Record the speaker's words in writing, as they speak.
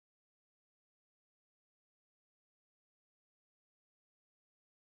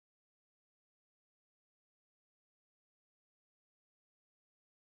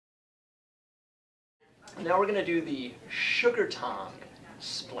Now we're going to do the Sugartong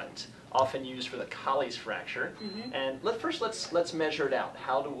Splint, often used for the colles fracture. And first let's measure it out.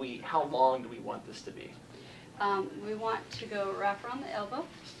 How long do we want this to be? We want to go wrap around the elbow.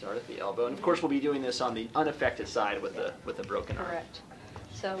 Start at the elbow, and of course we'll be doing this on the unaffected side with the broken arm. Correct.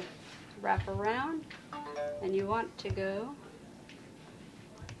 So wrap around, and you want to go.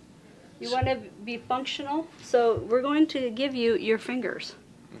 You want to be functional, so we're going to give you your fingers.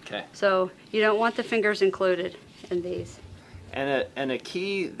 Okay. So you don't want the fingers included in these. And a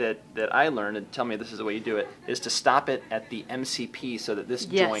key that I learned, and tell me this is the way you do it, is to stop it at the MCP so that this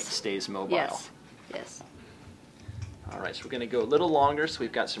joint stays mobile. Yes. Yes. All right, so we're going to go a little longer so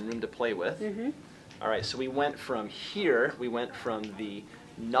we've got some room to play with. All right, so we went from here, we went from the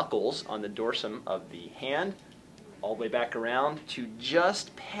knuckles on the dorsum of the hand all the way back around to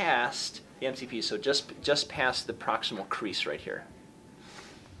just past the MCP, so just past the proximal crease right here.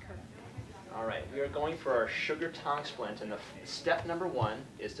 All right, we are going for our Sugartong Splint, and the step number 1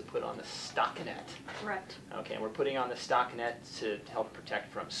 is to put on the stockinette. Correct. Okay, and we're putting on the stockinette to help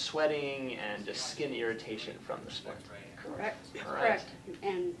protect from sweating and just skin irritation from the splint. Correct. All right. Correct.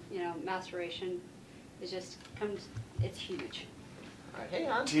 And maceration is it's huge. All right, hey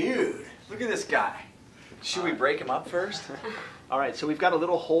on. Dude, look at this guy. Should we break him up first? All right, so we've got a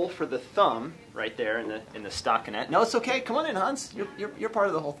little hole for the thumb right there in the stockinette. No, it's okay. Come on in, Hans. You're part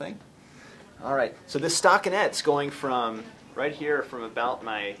of the whole thing. All right, so this stockinette's going from right here, from about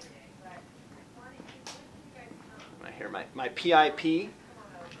my PIP,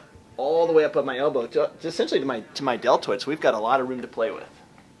 all the way up my elbow, essentially to my deltoid. So we've got a lot of room to play with.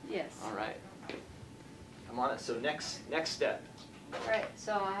 Yes. All right. Come on. So next step. All right.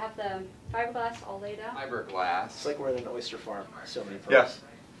 So I have the fiberglass all laid out. Fiberglass. It's like we're at an oyster farm. So many folks. Yes.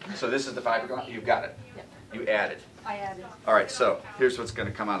 So this is the fiberglass. You've got it. Yep. You added. I added. All right. So here's what's going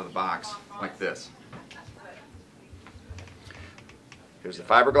to come out of the box, like this. Here's the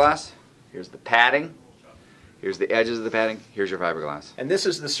fiberglass. Here's the padding. Here's the edges of the padding. Here's your fiberglass. And this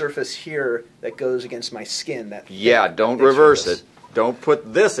is the surface here that goes against my skin. Yeah, don't reverse it. Don't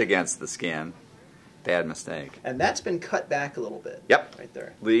put this against the skin. Bad mistake. And that's been cut back a little bit. Yep. Right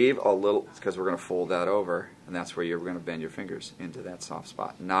there. Leave a little, because we're going to fold that over, and that's where you're going to bend your fingers into that soft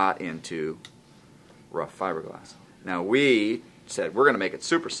spot, not into rough fiberglass. Now we said we're going to make it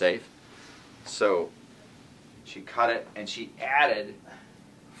super safe, so she cut it and she added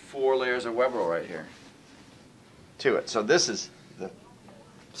 4 layers of web roll right here to it. So this is the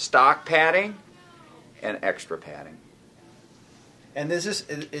stock padding and extra padding. And is this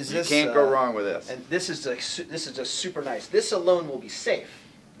You can't go wrong with this. And this is just super nice. This alone will be safe,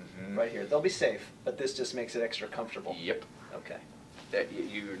 right here. They'll be safe, but this just makes it extra comfortable. Yep. Okay. That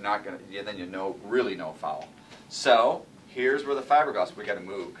you're not gonna. Yeah, then really no foul. So here's where the fiberglass we got to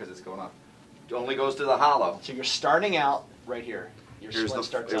move because it's going up. It only goes to the hollow. So you're starting out right here. Your Here's splint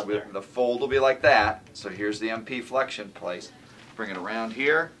starts out there. The fold will be like that. So here's the MP flexion place. Bring it around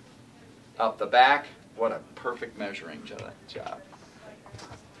here, up the back. What a perfect measuring job.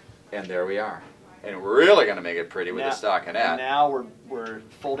 And there we are. And we're really going to make it pretty with the stockinette. And now we're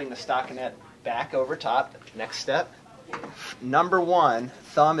folding the stockinette back over top. Next step. Number 1,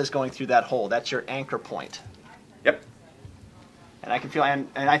 thumb is going through that hole. That's your anchor point. Yep. And I can feel, and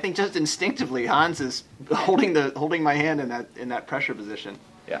I think just instinctively, Hans is holding my hand in that pressure position.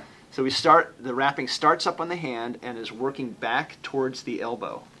 Yeah. So the wrapping starts up on the hand and is working back towards the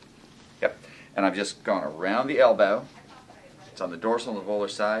elbow. Yep. And I've just gone around the elbow. It's on the dorsal and the volar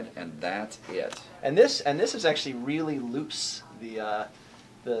side, and that's it. And this is actually really loose. The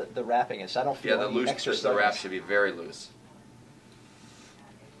wrapping is. I don't feel any extra the wrap should be very loose.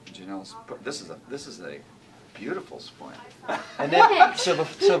 Did you know this is a beautiful splint. And then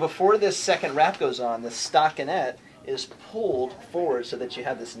so before this second wrap goes on, the stockinette is pulled forward so that you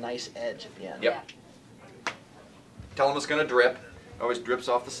have this nice edge at the end. Yep. Tell them it's going to drip. Always drips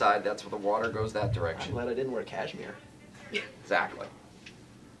off the side. That's where the water goes that direction. I'm glad I didn't wear cashmere. Exactly.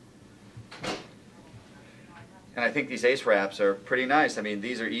 And I think these ace wraps are pretty nice. I mean,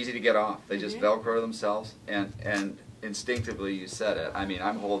 these are easy to get off. They just Velcro themselves, and instinctively you said it. I mean,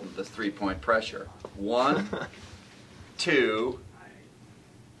 I'm holding the 3-point pressure. 1, 2,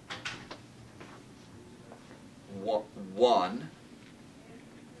 1,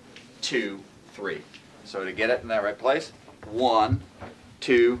 2, 3. So to get it in that right place, 1,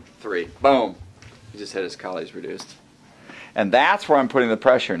 2, 3. Boom. He just had his colles reduced. And that's where I'm putting the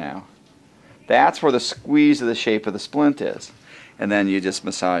pressure now. That's where the squeeze of the shape of the splint is. And then you just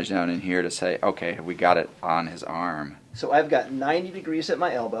massage down in here to say, okay, we got it on his arm. So I've got 90 degrees at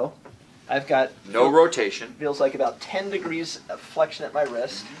my elbow. I've got No rotation. feels like about 10 degrees of flexion at my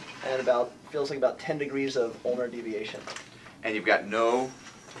wrist, and feels like about 10 degrees of ulnar deviation. And you've got no,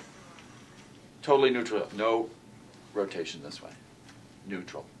 totally neutral, no rotation this way.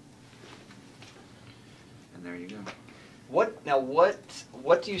 Neutral. And there you go. What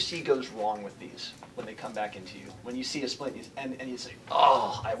do you see goes wrong with these when they come back into you? When you see a splint and you say,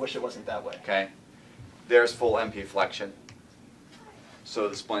 oh, I wish it wasn't that way. Okay. There's full MP flexion. So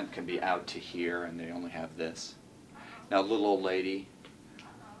the splint can be out to here and they only have this. Now little old lady,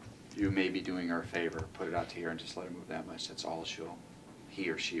 you may be doing her a favor. Put it out to here and just let her move that much. That's all he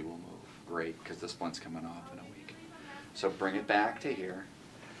or she will move. Great, because the splint's coming off in a week. So bring it back to here.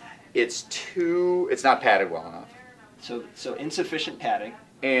 It's not padded well enough. So insufficient padding.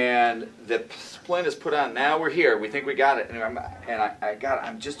 And the splint is put on. Now we're here. We think we got it. And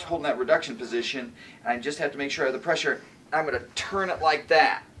I'm just holding that reduction position. And I just have to make sure I have the pressure. I'm going to turn it like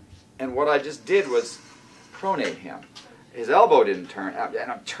that. And what I just did was pronate him. His elbow didn't turn.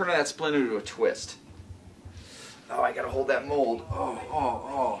 And I'm turning that splint into a twist. Oh, I got to hold that mold.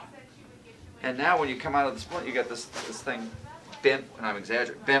 Oh. And now when you come out of the splint, you got this thing bent, and I'm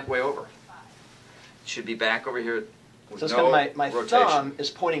exaggerating, bent way over. It should be back over here. So it's kind of my thumb is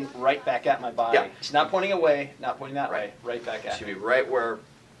pointing right back at my body. Yeah. It's not pointing away, not pointing that way, right back at It should me. be right where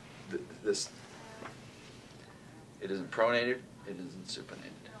this. It isn't pronated. It isn't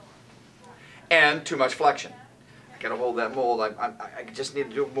supinated. And too much flexion. I gotta hold that mold. I just need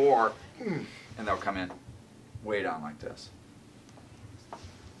to do more, and they'll come in way down like this.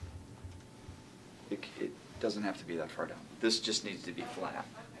 It doesn't have to be that far down. This just needs to be flat.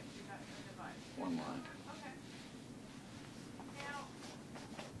 One line.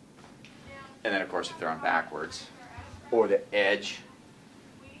 And then, of course, if they're on backwards, or the edge,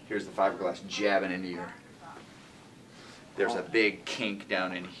 here's the fiberglass jabbing into here. There's a big kink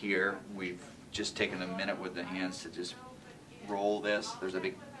down in here. We've just taken a minute with the hands to just roll this. There's a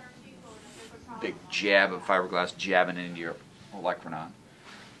big jab of fiberglass jabbing into your olecranon,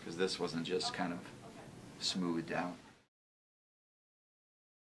 because this wasn't just kind of smoothed out.